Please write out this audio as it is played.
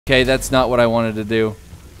Okay, that's not what I wanted to do.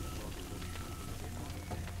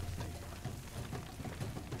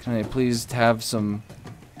 Can I please have some...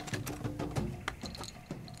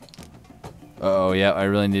 Oh yeah, I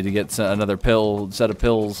really need to get another set of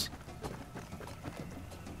pills.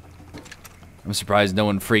 I'm surprised no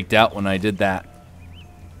one freaked out when I did that.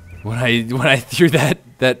 When I threw that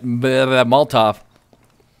Molotov.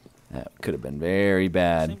 That could have been very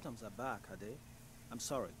bad. Symptoms are back, are they? I'm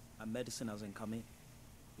sorry, my medicine hasn't come in.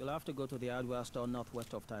 You'll have to go to the hardware store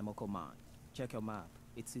northwest of Taimoko Mine. Check your map.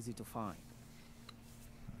 It's easy to find.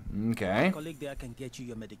 Okay. My colleague there can get you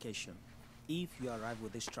your medication. If you arrive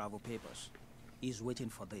with these travel papers, he's waiting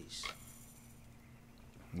for this.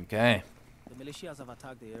 Okay. The militias have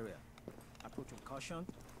attacked the area. Approach with caution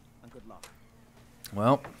and good luck.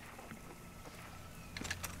 Well,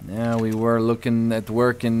 now we were looking at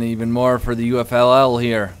working even more for the UFLL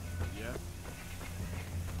here. Yeah.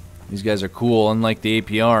 These guys are cool, unlike the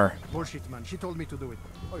APR. Bullshit, man. She told me to do it.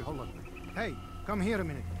 Oh, hold on. Hey, come here a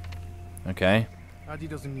minute. Okay. Adi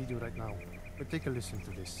doesn't need you right now, but take a listen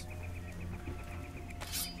to this.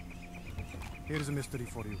 Here's a mystery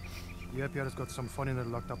for you. The APR has got some foreigner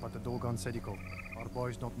locked up at the Dogon Sedico. Our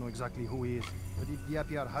boys don't know exactly who he is, but if the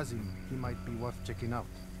APR has him, he might be worth checking out.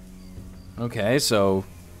 Okay, so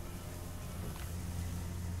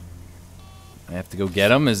I have to go get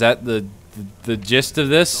him? Is that the gist of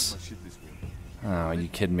this? Oh, are you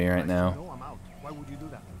kidding me right now? No, I'm out. Why would you do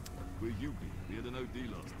that? Where you be? We had an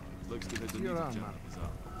OD last time. Looks to have See you around, man.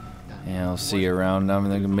 Yeah, I'll see you around. Now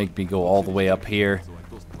they're gonna make me go all the way up here.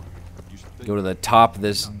 Go to the top of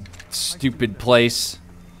this stupid place.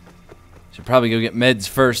 Should probably go get meds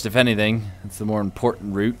first, if anything. That's the more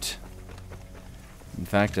important route. In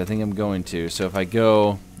fact, I think I'm going to. So if I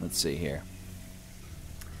go, let's see here.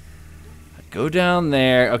 I go down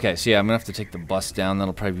there. Okay, so yeah, I'm gonna have to take the bus down.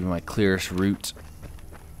 That'll probably be my clearest route.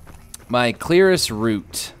 My clearest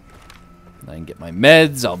route. I can get my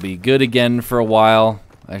meds. I'll be good again for a while.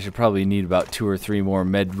 I should probably need about 2 or 3 more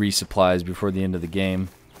med resupplies before the end of the game.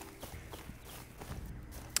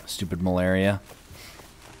 Stupid malaria.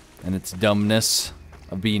 And its dumbness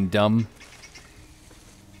of being dumb.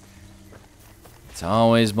 It's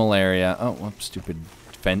always malaria. Oh, whoops, stupid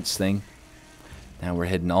fence thing. Now we're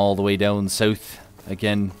heading all the way down south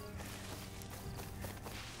again.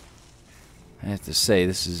 I have to say,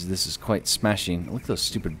 this is quite smashing. Look at those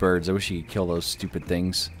stupid birds. I wish you could kill those stupid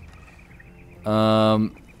things.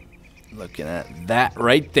 Looking at that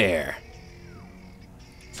right there.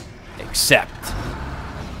 Except,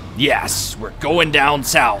 yes, we're going down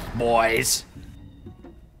south, boys.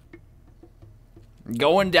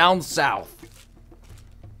 Going down south.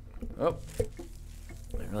 Oh,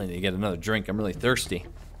 I really need to get another drink. I'm really thirsty.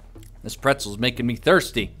 This pretzel's making me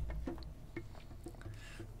thirsty.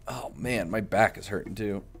 Oh man, my back is hurting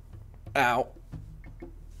too. Ow.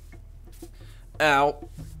 Ow.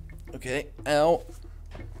 Okay, ow.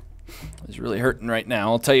 It's really hurting right now.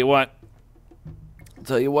 I'll tell you what. This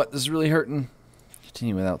is really hurting.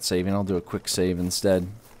 Continue without saving. I'll do a quick save instead.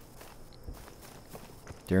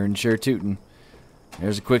 Darn sure tootin'.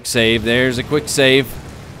 There's a quick save. There's a quick save.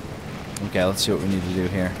 Okay, let's see what we need to do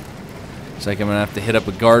here. Looks like I'm gonna have to hit up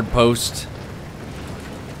a guard post.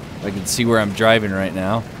 If I can see where I'm driving right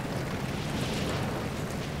now.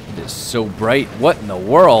 It is so bright. What in the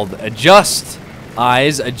world? Adjust.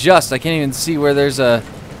 Eyes, adjust. I can't even see where there's a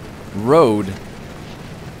road.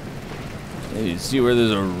 You see where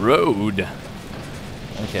there's a road.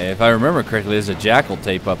 Okay, if I remember correctly, there's a jackal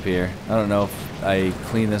tape up here. I don't know if I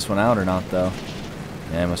cleaned this one out or not, though.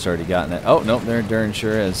 Yeah, I must have already gotten it. Oh, nope, there darn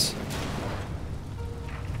sure is.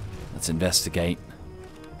 Let's investigate.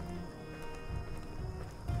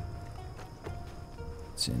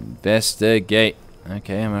 Let's investigate.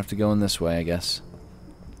 Okay, I'm gonna have to go in this way, I guess.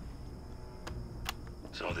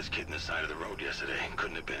 Saw this kid in the side of the road yesterday.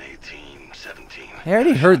 Couldn't have been 18, 17. I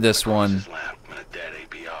already heard this one. His lap and a dead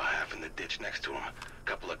APR half in the ditch next to him. A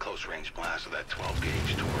couple of close-range blasts with that 12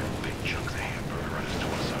 gauge tore a big chunk of the hamburger on his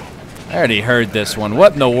torso. I already heard this one.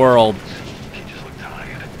 What in the world? Kid just looked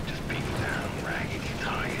tired, just beaten down, ragged,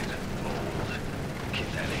 tired, old. Kid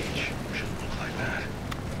that age shouldn't look like that.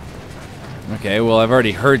 Okay, well, I've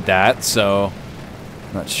already heard that, so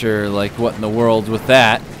not sure, like, what in the world with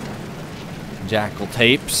that. Jackal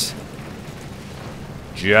tapes.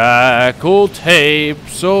 Jackal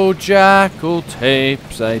tapes, oh jackal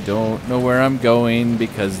tapes. I don't know where I'm going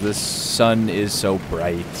because the sun is so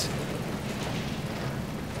bright.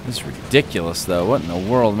 This is ridiculous, though. What in the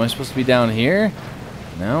world? Am I supposed to be down here?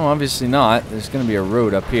 No, obviously not. There's going to be a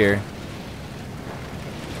road up here.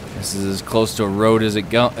 This is as close to a road as it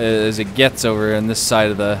gets over on this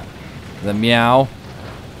side of the meow.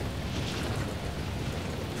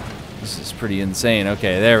 This is pretty insane.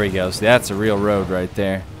 Okay, there we go. So that's a real road right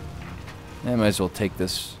there. I might as well take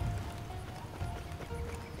this.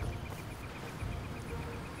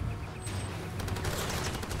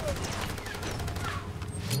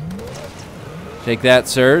 Take that,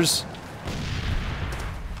 sirs.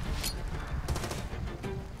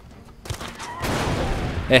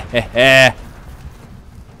 Heh.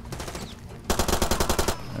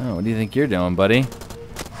 Oh, what do you think you're doing, buddy?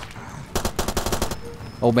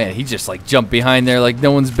 Oh man, he just like jumped behind there like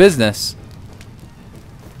no one's business.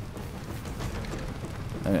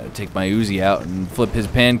 I'm gonna take my Uzi out and flip his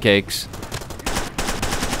pancakes.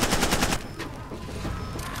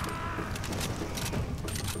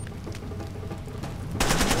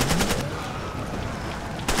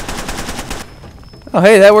 Oh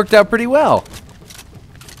hey, that worked out pretty well.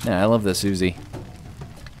 Yeah, I love this Uzi.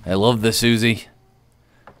 I love this Uzi.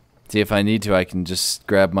 See, if I need to, I can just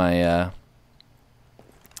grab my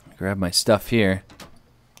stuff here.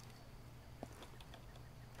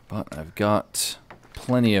 But I've got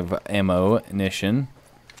plenty of ammunition.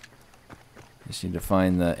 Just need to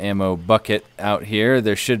find the ammo bucket out here.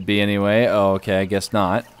 There should be anyway. Oh, okay, I guess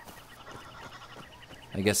not.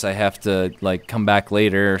 I guess I have to like come back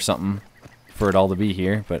later or something for it all to be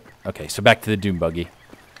here. But okay, so back to the Doom buggy.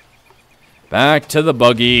 Back to the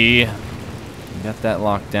buggy. Got that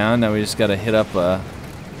locked down. Now we just got to hit up a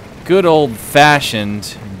good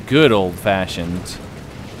old-fashioned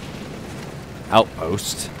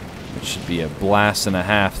outpost, which should be a blast and a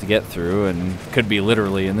half to get through, and could be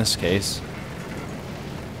literally in this case.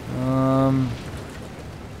 I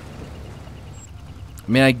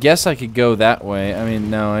mean, I guess I could go that way. I mean,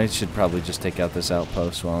 no, I should probably just take out this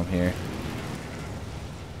outpost while I'm here.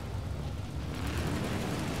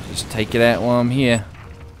 Just take it out while I'm here.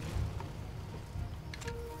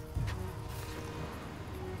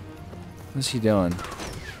 What's he doing?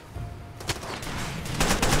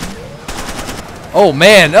 Oh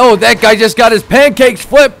man, oh that guy just got his pancakes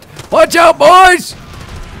flipped! Watch out, boys!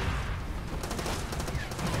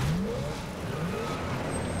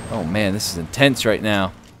 Oh man, this is intense right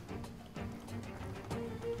now.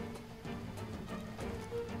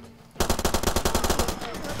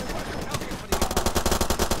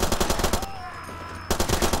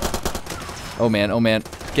 Oh man,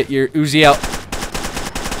 get your Uzi out.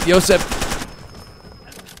 Yosef!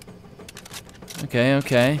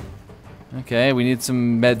 Okay, we need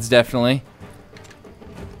some meds definitely.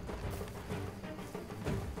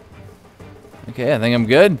 Okay, I think I'm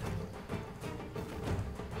good.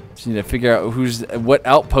 Just need to figure out what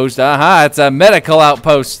outpost. Aha, it's a medical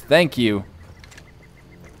outpost. Thank you.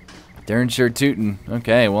 Darn sure tootin'.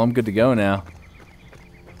 Okay, well I'm good to go now.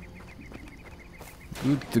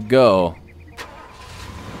 Good to go.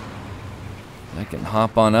 I can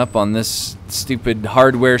hop on up on this stupid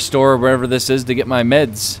hardware store or wherever this is to get my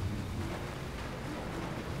meds.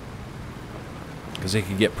 Because it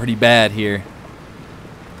could get pretty bad here.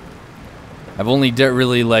 I've only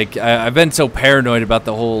really like I've been so paranoid about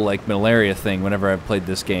the whole like malaria thing whenever I've played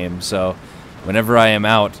this game. So whenever I am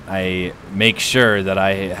out, I make sure that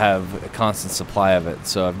I have a constant supply of it.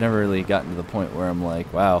 So I've never really gotten to the point where I'm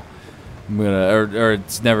like, wow, I'm gonna or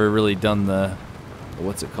it's never really done the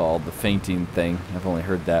what's it called, the fainting thing. I've only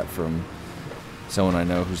heard that from someone I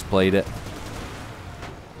know who's played it.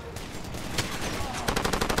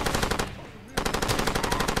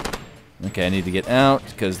 Okay, I need to get out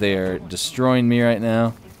because they are destroying me right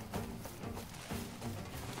now.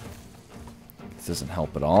 This doesn't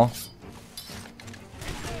help at all.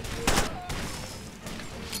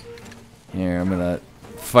 Here, I'm gonna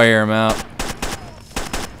fire him out.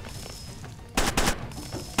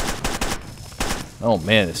 Oh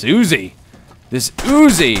man, this Uzi! This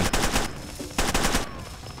Uzi!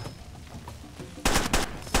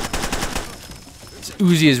 This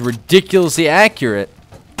Uzi is ridiculously accurate.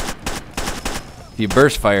 If you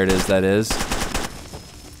burst fire it is, that is.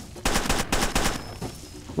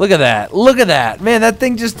 Look at that! Look at that! Man, that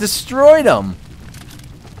thing just destroyed him!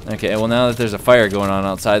 Okay, well now that there's a fire going on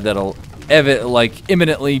outside that'll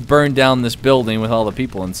imminently burn down this building with all the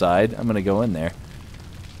people inside, I'm gonna go in there.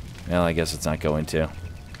 Well, I guess it's not going to.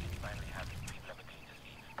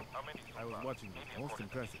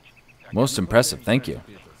 Most impressive, thank you.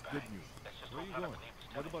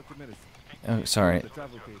 Oh, sorry.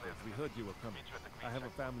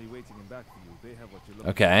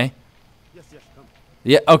 Okay.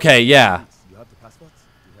 Yeah, okay, yeah.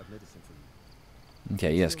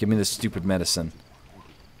 Okay, yes, give me this stupid medicine.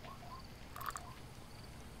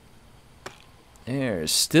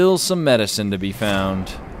 There's still some medicine to be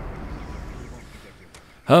found.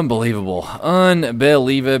 Unbelievable.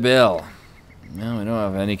 Unbelievable. No, I don't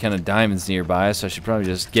have any kind of diamonds nearby, so I should probably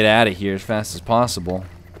just get out of here as fast as possible.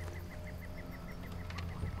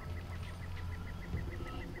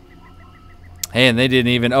 Hey, and they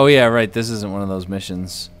didn't even... Oh, yeah, right. This isn't one of those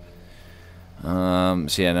missions. So,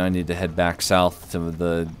 yeah, now I need to head back south to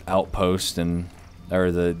the outpost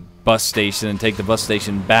or the bus station and take the bus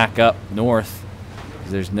station back up north.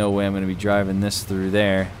 There's no way I'm going to be driving this through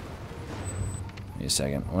there. Wait a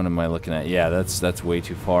second. What am I looking at? Yeah, that's way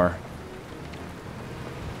too far.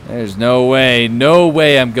 There's no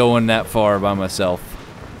way I'm going that far by myself.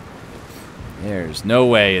 There's no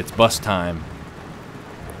way. It's bus time.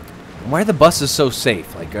 Why are the buses so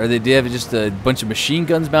safe? Like, do you have just a bunch of machine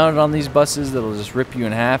guns mounted on these buses that'll just rip you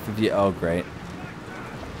in half if you... Oh, great.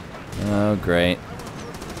 Oh, great.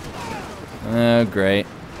 Oh, great.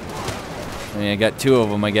 I mean, I got 2 of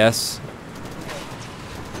them, I guess.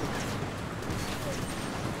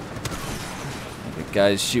 The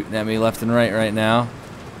guy's shooting at me left and right now.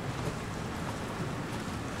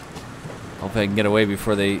 Hope I can get away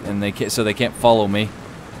before so they can't follow me.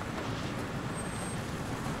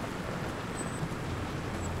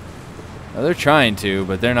 Well, they're trying to,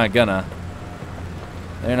 but they're not gonna.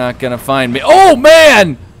 They're not gonna find me. Oh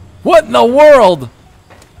man! What in the world?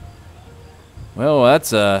 Well,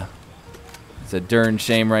 that's a darn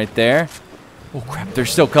shame right there. Oh crap! They're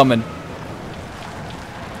still coming.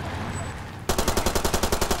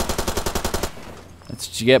 That's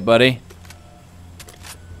what you get, buddy.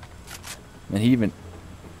 And he even...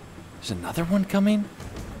 There's another one coming?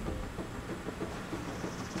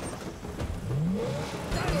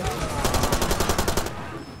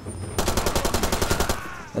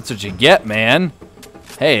 That's what you get, man.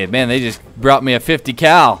 Hey, man, they just brought me a 50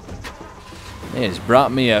 cal. They just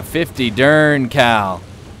brought me a 50 darn cal.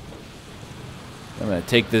 I'm gonna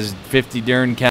take this 50 darn cal.